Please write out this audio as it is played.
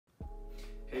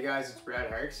Hey guys, it's Brad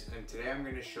Harks, and today I'm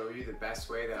going to show you the best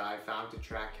way that I found to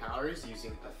track calories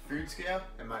using a food scale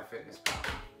and MyFitnessPal.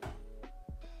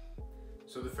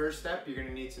 So the first step, you're going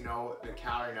to need to know the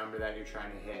calorie number that you're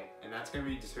trying to hit, and that's going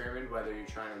to be determined whether you're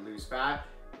trying to lose fat,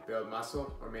 build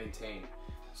muscle, or maintain.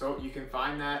 So you can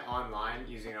find that online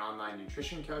using an online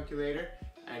nutrition calculator,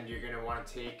 and you're going to want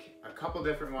to take a couple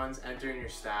different ones, enter in your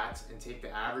stats, and take the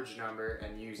average number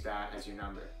and use that as your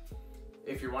number.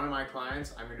 If you're one of my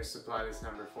clients, I'm going to supply this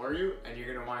number for you, and you're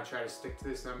going to want to try to stick to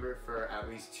this number for at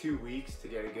least 2 weeks to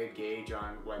get a good gauge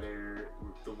on whether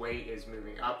the weight is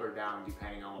moving up or down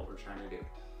depending on what we're trying to do.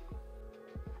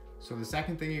 So the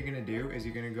second thing you're going to do is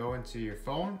you're going to go into your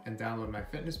phone and download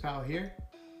MyFitnessPal here,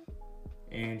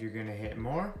 and you're going to hit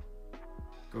more,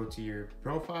 go to your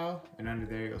profile, and under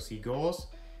there you'll see goals.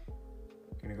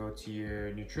 You're going to go to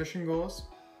your nutrition goals,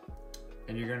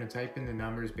 and you're going to type in the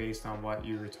numbers based on what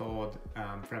you were told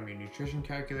from your nutrition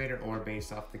calculator or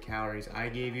based off the calories I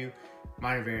gave you.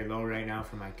 Mine are very low right now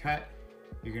for my cut.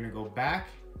 You're going to go back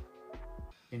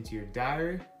into your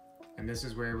diary, and this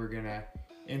is where we're going to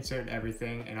insert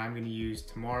everything, and I'm going to use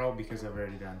tomorrow because I've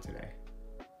already done today.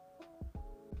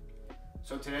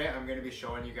 So today I'm going to be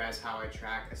showing you guys how I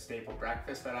track a staple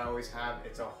breakfast that I always have.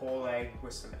 It's a whole egg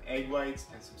with some egg whites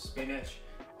and some spinach.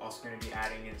 Also going to be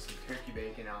adding in some turkey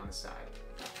bacon on the side.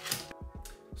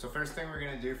 So first thing we're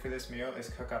going to do for this meal is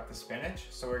cook up the spinach.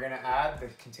 So we're going to add the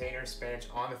container of spinach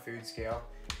on the food scale,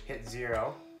 hit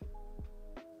 0.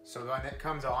 So when it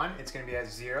comes on, it's going to be at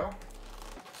 0.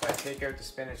 So I take out the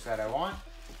spinach that I want.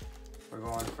 We're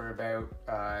going for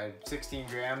about 16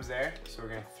 grams there. So we're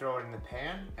going to throw it in the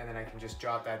pan, and then I can just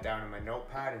jot that down in my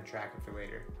notepad and track it for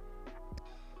later.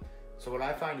 So what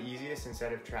I find easiest,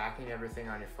 instead of tracking everything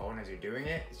on your phone as you're doing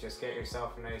it, is just get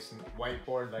yourself a nice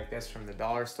whiteboard like this from the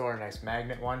dollar store, a nice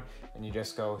magnet one, and you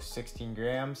just go 16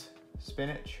 grams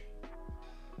spinach.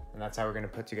 And that's how we're gonna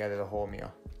put together the whole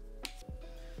meal.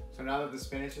 So now that the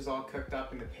spinach is all cooked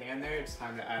up in the pan there, it's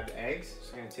time to add the eggs.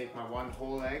 So I'm gonna take my one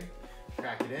whole egg,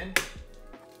 crack it in.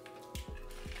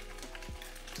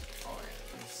 Oh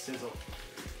yeah, sizzle.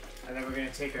 And then we're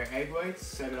gonna take our egg whites,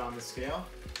 set it on the scale,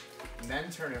 and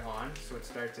then turn it on so it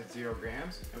starts at 0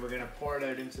 grams, and we're going to pour it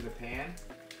out into the pan,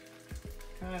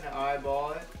 kind of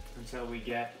eyeball it until we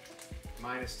get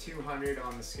minus 200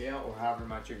 on the scale, or however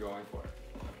much you're going for.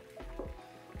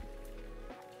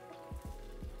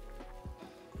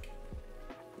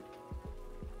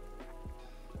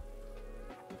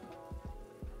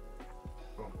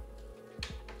 Boom.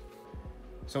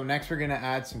 So next we're going to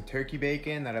add some turkey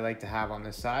bacon that I like to have on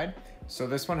this side. So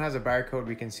this one has a barcode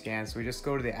we can scan. So we just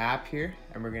go to the app here,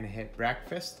 and we're gonna hit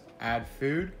breakfast, add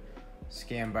food,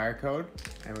 scan barcode,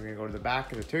 and we're gonna go to the back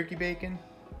of the turkey bacon,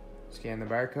 scan the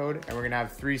barcode, and we're gonna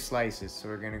have 3 slices. So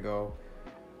we're gonna go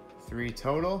 3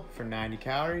 total for 90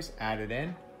 calories, add it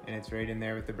in, and it's right in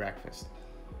there with the breakfast.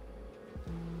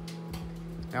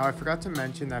 Now I forgot to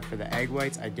mention that for the egg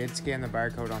whites, I did scan the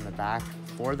barcode on the back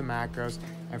for the macros,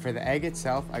 and for the egg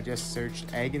itself, I just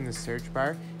searched egg in the search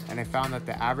bar, and I found that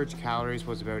the average calories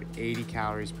was about 80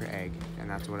 calories per egg, and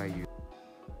that's what I used.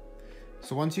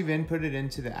 So once you've inputted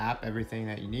into the app everything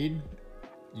that you need,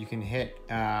 you can hit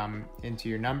into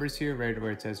your numbers here, right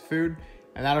where it says food,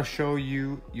 and that'll show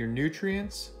you your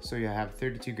nutrients. So you'll have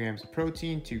 32 grams of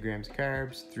protein, 2 grams of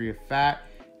carbs, 3 of fat,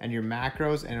 and your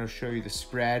macros, and it'll show you the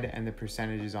spread and the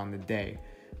percentages on the day.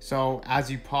 So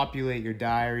as you populate your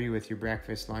diary with your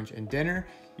breakfast, lunch, and dinner,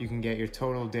 you can get your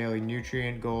total daily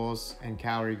nutrient goals and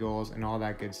calorie goals and all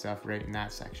that good stuff right in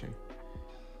that section.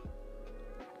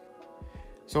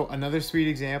 So another sweet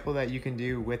example that you can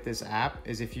do with this app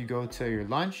is if you go to your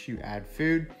lunch, you add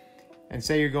food, and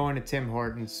say you're going to Tim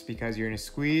Hortons because you're in a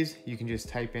squeeze, you can just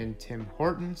type in Tim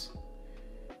Hortons,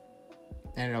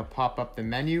 and it'll pop up the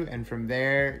menu, and from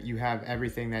there you have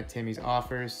everything that Timmy's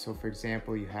offers. So for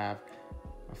example, you have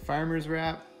a farmer's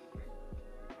wrap,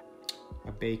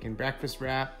 a bacon breakfast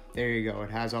wrap. There you go. It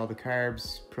has all the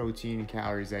carbs, protein, and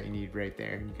calories that you need right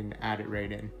there. You can add it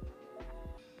right in.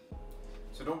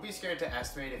 So don't be scared to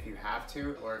estimate if you have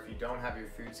to, or if you don't have your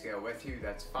food scale with you,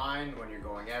 that's fine when you're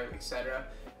going out, etc.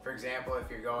 For example, if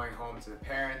you're going home to the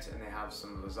parents and they have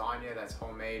some lasagna that's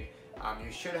homemade,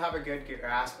 you should have a good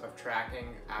grasp of tracking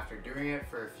after doing it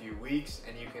for a few weeks,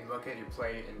 and you can look at your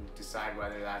plate and decide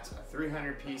whether that's a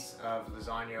 300 piece of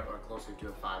lasagna or closer to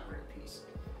a 500 piece.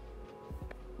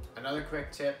 Another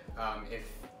quick tip, if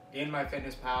in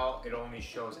MyFitnessPal it only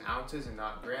shows ounces and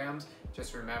not grams,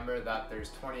 just remember that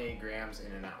there's 28 grams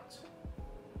in an ounce.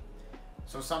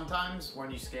 So sometimes when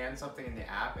you scan something in the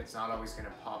app, it's not always going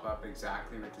to pop up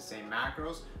exactly with the same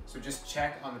macros. So just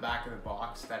check on the back of the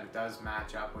box that it does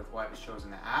match up with what it shows in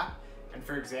the app. And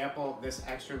for example, this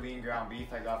extra lean ground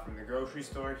beef I got from the grocery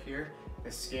store here,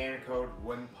 the scanner code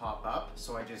wouldn't pop up,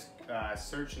 so I just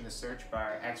searched in the search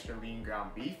bar extra lean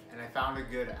ground beef, and I found a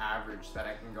good average that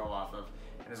I can go off of.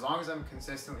 And as long as I'm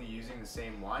consistently using the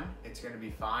same one, it's gonna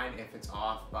be fine if it's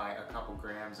off by a couple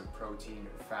grams of protein,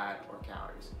 fat, or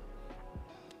calories.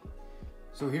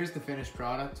 So here's the finished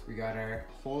product. We got our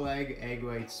whole egg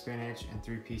white, spinach, and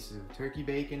 3 pieces of turkey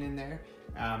bacon in there.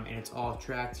 And it's all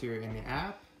tracked here in the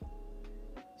app.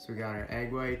 So we got our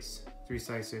egg whites, 3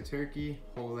 slices of turkey,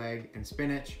 whole egg, and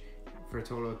spinach for a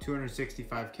total of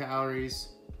 265 calories,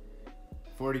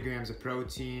 40 grams of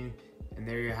protein, and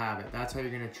there you have it. That's how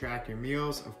you're gonna track your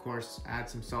meals. Of course, add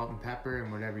some salt and pepper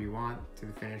and whatever you want to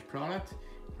the finished product,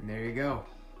 and there you go.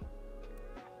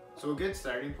 So a good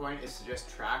starting point is to just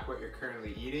track what you're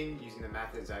currently eating using the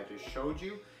methods I just showed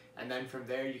you, and then from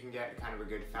there you can get kind of a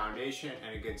good foundation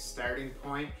and a good starting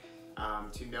point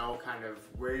to know kind of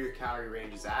where your calorie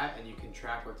range is at, and you can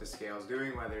track what the scale is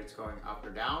doing, whether it's going up or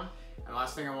down. And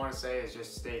last thing I want to say is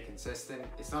just stay consistent.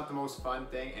 It's not the most fun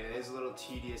thing, and it is a little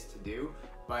tedious to do,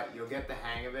 but you'll get the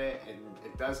hang of it, and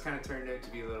it does kind of turn out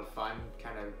to be a little fun,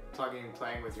 kind of plugging and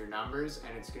playing with your numbers,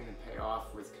 and it's going to pay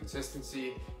off with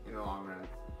consistency in the long run.